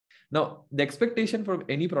Now, the expectation from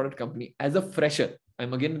any product company as a fresher,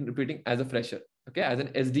 I'm again repeating, as a fresher, okay, as an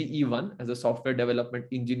SDE1, as a software development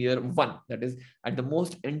engineer 1, that is at the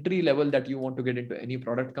most entry level that you want to get into any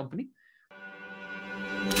product company.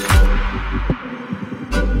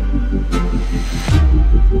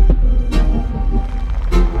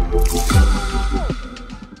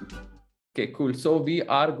 Okay, cool. So we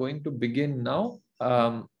are going to begin now.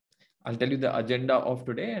 I'll tell you the agenda of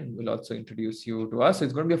today and we'll also introduce you to us. So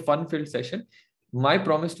it's going to be a fun-filled session. My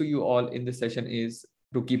promise to you all in this session is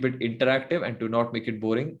to keep it interactive and to not make it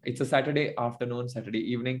boring. It's a Saturday afternoon, Saturday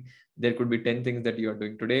evening. There could be 10 things that you are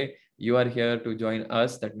doing today. You are here to join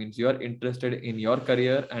us. That means you are interested in your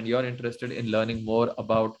career and you're interested in learning more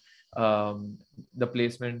about the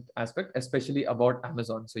placement aspect, especially about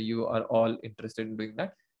Amazon. So you are all interested in doing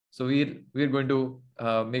that. So we're going to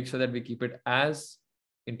make sure that we keep it as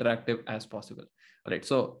interactive as possible. All right.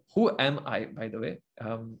 So who am I, by the way,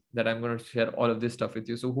 that I'm going to share all of this stuff with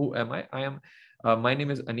you. So who am I? My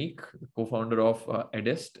name is Anik, co-founder of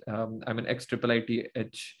Edyst. I'm an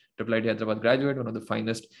ex-IIIT Hyderabad graduate, one of the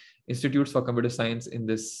finest institutes for computer science in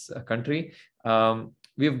this country.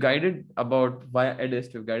 We've guided via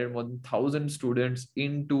Edyst, we've guided more than 1,000 students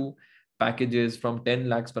into packages from 10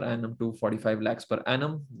 lakhs per annum to 45 lakhs per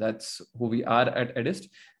annum. That's who we are at Edyst.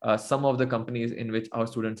 Some of the companies in which our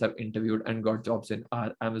students have interviewed and got jobs in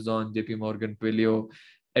are Amazon, JP Morgan, Twilio,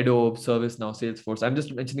 Adobe, ServiceNow, Salesforce. I'm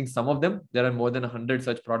just mentioning some of them. There are more than 100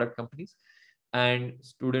 such product companies. And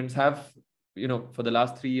students have, for the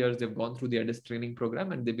last 3 years, they've gone through the Edyst training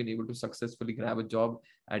program and they've been able to successfully grab a job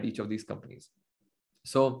at each of these companies.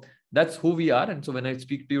 So that's who we are. And so when I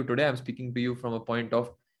speak to you today, I'm speaking to you from a point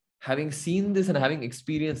of having seen this and having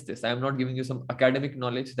experienced this. I'm not giving you some academic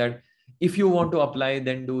knowledge that if you want to apply,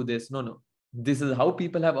 then do this. No. This is how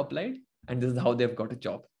people have applied and this is how they've got a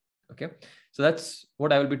job. Okay. So that's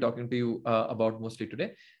what I will be talking to you about mostly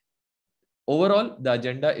today. Overall, the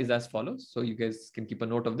agenda is as follows. So you guys can keep a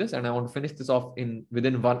note of this. And I want to finish this off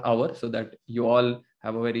within 1 hour so that you all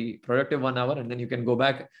have a very productive 1 hour. And then you can go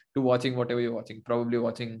back to watching whatever you're watching, probably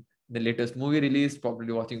watching the latest movie release,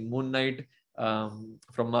 probably watching Moon Knight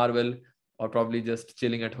from Marvel, or probably just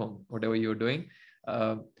chilling at home, whatever you're doing.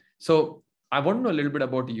 So I want to know a little bit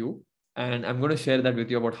about you, and I'm going to share that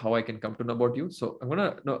with you about how I can come to know about you. So I'm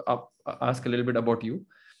going to ask a little bit about you,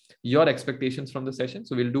 your expectations from the session.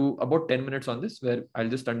 So we'll do about 10 minutes on this, where I'll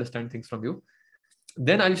just understand things from you.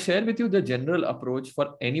 Then I'll share with you the general approach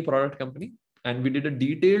for any product company. And we did a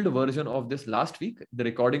detailed version of this last week, the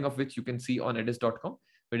recording of which you can see on edyst.com.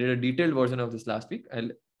 We did a detailed version of this last week.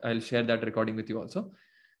 I'll share that recording with you also.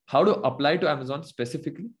 How to apply to Amazon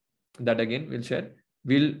specifically, that again we'll share.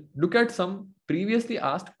 We'll look at some previously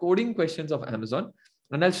asked coding questions of Amazon,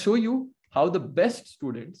 and I'll show you how the best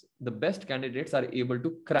students, the best candidates are able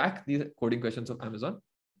to crack these coding questions of Amazon.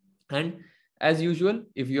 And as usual,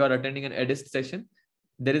 if you are attending an Edyst session,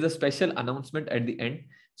 there is a special announcement at the end.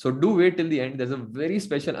 So do wait till the end. There's a very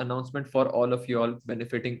special announcement for all of you all,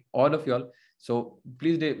 benefiting all of you all. So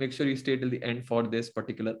please make sure you stay till the end for this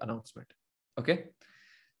particular announcement. Okay.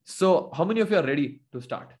 So how many of you are ready to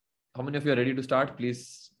start? How many of you are ready to start?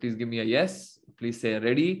 Please give me a yes. Please say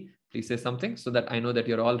ready. Please say something so that I know that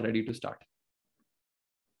you're all ready to start.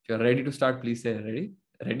 If you're ready to start, please say ready.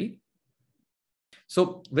 Ready.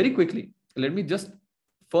 So very quickly, let me just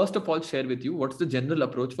first of all share with you what's the general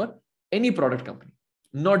approach for any product company,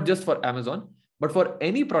 not just for Amazon, but for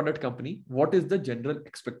any product company. What is the general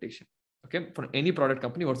expectation? Okay, for any product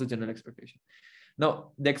company, what's the general expectation?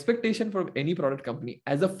 Now, the expectation from any product company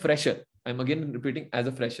as a fresher, I'm again repeating, as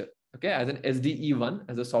a fresher, okay, as an SDE1,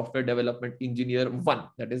 as a software development engineer 1,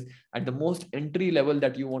 that is at the most entry level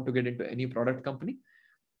that you want to get into any product company,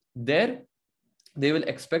 there they will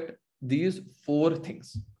expect these 4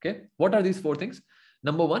 things. Okay, what are these 4 things?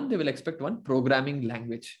 Number 1, they will expect one programming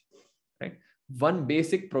language, right? One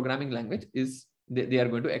basic programming language is they are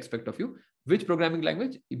going to expect of you. Which programming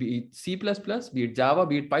language? Be it C++, be it Java,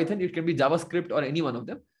 be it Python, it can be JavaScript or any one of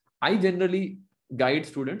them. I generally guide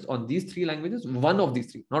students on these 3 languages, one of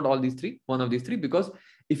these 3, not all these 3, one of these 3, because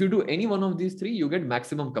if you do any one of these 3, you get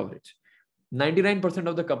maximum coverage. 99%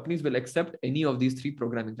 of the companies will accept any of these 3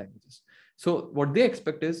 programming languages. So what they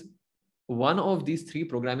expect is one of these 3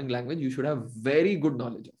 programming language you should have very good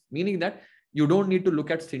knowledge of, meaning that you don't need to look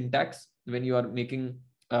at syntax when you are making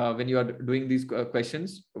when you are doing these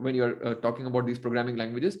questions, when you're talking about these programming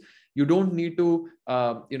languages. You don't need to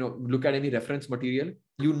look at any reference material.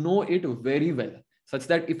 You know it very well, such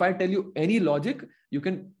that if I tell you any logic, you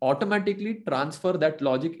can automatically transfer that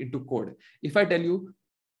logic into code. If I tell you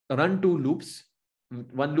run 2 loops,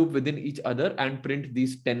 one loop within each other, and print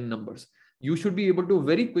these 10 numbers, you should be able to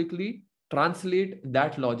very quickly translate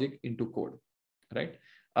that logic into code, right?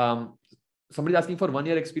 Somebody's asking for 1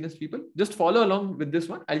 year experienced people. Just follow along with this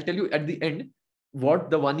one. I'll tell you at the end what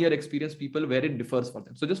the 1 year experienced people, where it differs for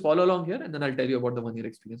them. So just follow along here, and then I'll tell you about the 1 year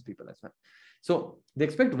experienced people as well. So they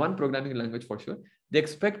expect one programming language for sure. They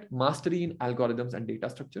expect mastery in algorithms and data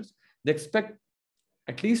structures. They expect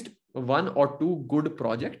at least 1 or 2 good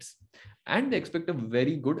projects, and they expect a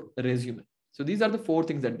very good resume. So these are the 4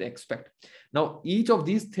 things that they expect. Now, each of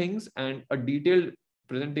these things and a detailed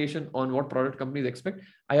presentation on what product companies expect,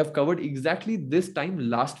 I have covered exactly this time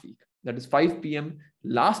last week. That is 5 p.m.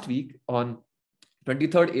 last week on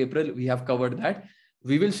 23rd April. We have covered that.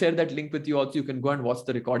 We will share that link with you also. You can go and watch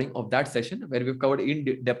the recording of that session where we've covered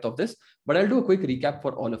in depth of this, but I'll do a quick recap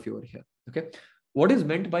for all of you over here. Okay. What is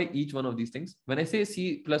meant by each one of these things? When I say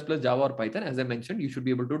C++, Java, or Python, as I mentioned, you should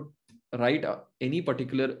be able to write any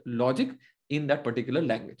particular logic in that particular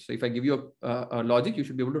language. So if I give you a logic, you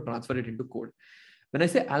should be able to transfer it into code. When I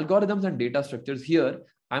say algorithms and data structures here,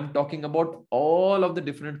 I'm talking about all of the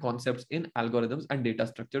different concepts in algorithms and data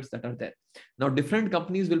structures that are there. Now, different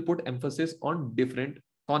companies will put emphasis on different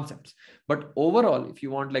concepts. But overall, if you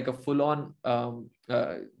want like a full-on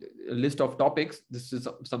list of topics, this is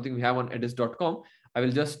something we have on edyst.com. I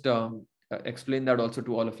will just explain that also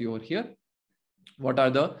to all of you over here. What are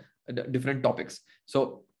the different topics?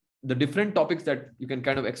 So the different topics that you can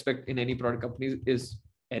kind of expect in any product companies is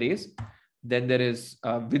arrays. Then there is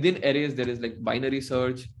within arrays, there is like binary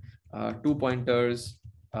search, 2 pointers,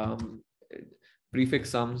 prefix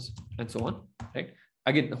sums, and so on, right?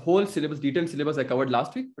 Again, the whole syllabus, detailed syllabus I covered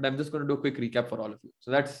last week, but I'm just going to do a quick recap for all of you. So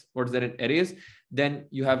that's what's there in arrays. Then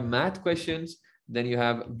you have math questions. Then you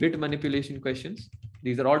have bit manipulation questions.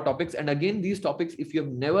 These are all topics. And again, these topics, if you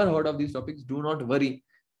have never heard of these topics, do not worry.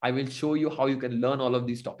 I will show you how you can learn all of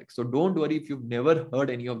these topics. So don't worry if you've never heard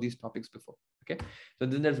any of these topics before. Okay. So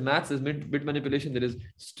then there's maths, there's bit manipulation, there is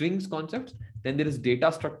strings concepts. Then there is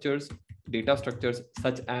data structures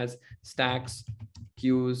such as stacks,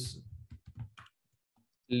 queues,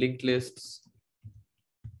 linked lists,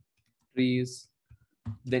 trees.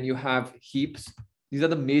 Then you have heaps. These are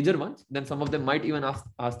the major ones. Then some of them might even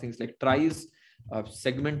ask things like tries,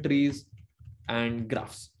 segment trees, and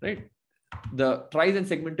graphs, right? The tries and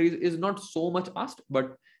segment trees is not so much asked,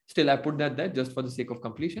 but still I put that there just for the sake of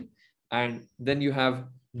completion. And then you have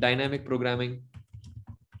dynamic programming,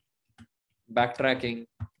 backtracking,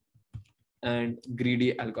 and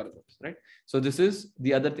greedy algorithms, right? So this is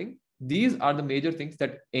the other thing. These are the major things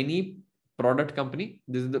that any product company,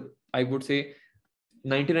 this is the, I would say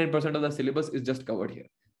 99% of the syllabus is just covered here.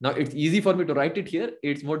 Now it's easy for me to write it here.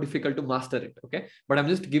 It's more difficult to master it. Okay. But I'm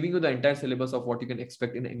just giving you the entire syllabus of what you can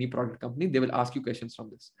expect in any product company. They will ask you questions from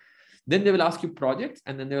this. Then they will ask you projects,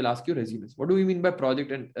 and then they will ask you resumes. What do we mean by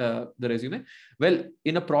project and the resume? Well,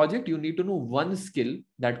 in a project, you need to know one skill.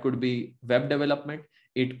 That could be web development.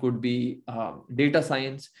 It could be data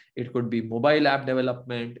science. It could be mobile app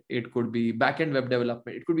development. It could be backend web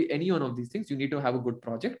development. It could be any one of these things. You need to have a good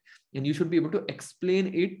project, and you should be able to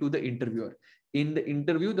explain it to the interviewer. In the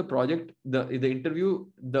interview, the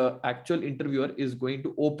actual interviewer is going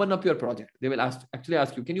to open up your project. They will actually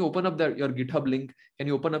ask you, can you open up your GitHub link? Can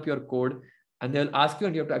you open up your code? And they'll ask you,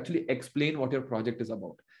 and you have to actually explain what your project is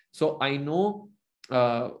about. So I know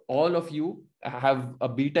all of you have a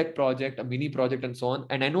BTech project, a mini project, and so on.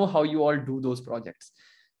 And I know how you all do those projects.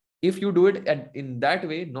 If you do it in that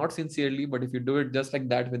way, not sincerely, but if you do it just like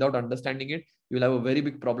that without understanding it, you'll have a very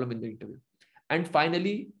big problem in the interview. And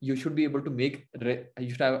finally, you should be able to you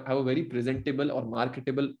should have a very presentable or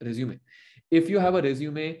marketable resume. If you have a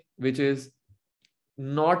resume which is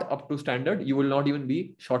not up to standard, you will not even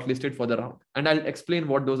be shortlisted for the round. And I'll explain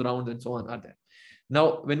what those rounds and so on are there.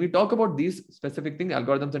 Now, when we talk about these specific things,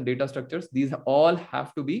 algorithms and data structures, these all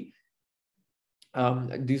have to be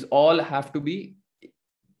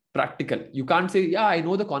practical. You can't say, yeah, I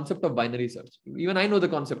know the concept of binary search. Even I know the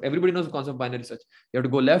concept. Everybody knows the concept of binary search. You have to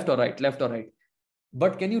go left or right, left or right.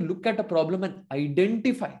 But can you look at a problem and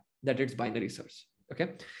identify that it's binary search?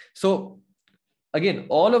 Okay. So again,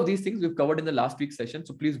 all of these things we've covered in the last week's session.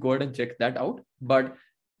 So please go ahead and check that out. But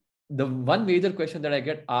the one major question that I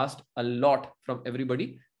get asked a lot from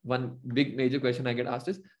everybody, one big major question I get asked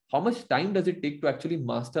is, how much time does it take to actually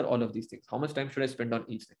master all of these things? How much time should I spend on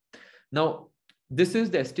each thing? Now, this is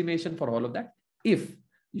the estimation for all of that. If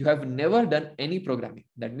you have never done any programming,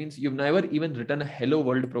 that means you've never even written a hello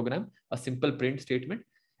world program, a simple print statement,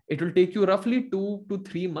 it will take you roughly 2 to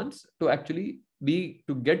 3 months to actually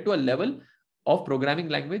get to a level of programming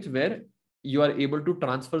language where you are able to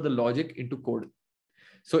transfer the logic into code.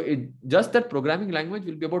 So just that programming language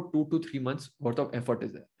will be about 2 to 3 months worth of effort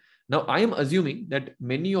is there. Now, I am assuming that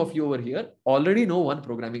many of you over here already know one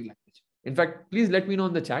programming language. In fact, please let me know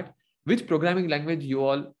in the chat which programming language you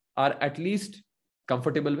all are at least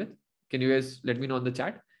comfortable with. Can you guys let me know in the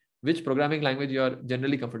chat which programming language you are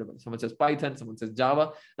generally comfortable? Someone says Python, someone says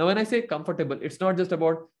Java. Now, when I say comfortable, it's not just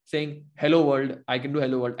about saying hello world. I can do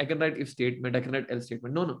hello world. I can write if statement. I can write else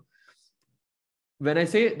statement. No. When I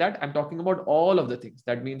say that, I'm talking about all of the things.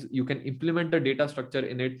 That means you can implement the data structure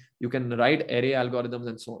in it. You can write array algorithms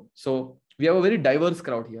and so on. So we have a very diverse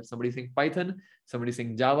crowd here. Somebody saying Python, somebody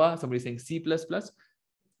saying Java, somebody saying C++.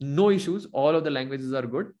 No issues. All of the languages are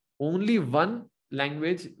good. Only one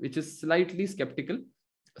language which is slightly skeptical,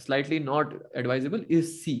 slightly not advisable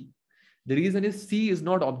is C. The reason is C is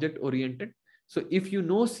not object oriented. So if you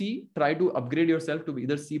know C, try to upgrade yourself to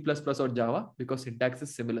either C++ or Java because syntax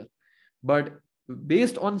is similar. But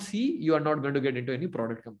based on C, you are not going to get into any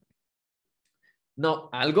product company. Now,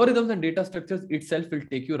 algorithms and data structures itself will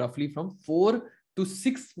take you roughly from 4 to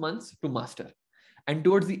 6 months to master. And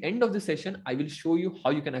towards the end of the session, I will show you how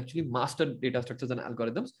you can actually master data structures and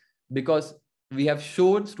algorithms, because we have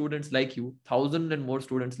shown students like you, 1,000 and more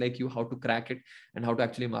students like you, how to crack it and how to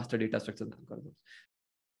actually master data structures and algorithms.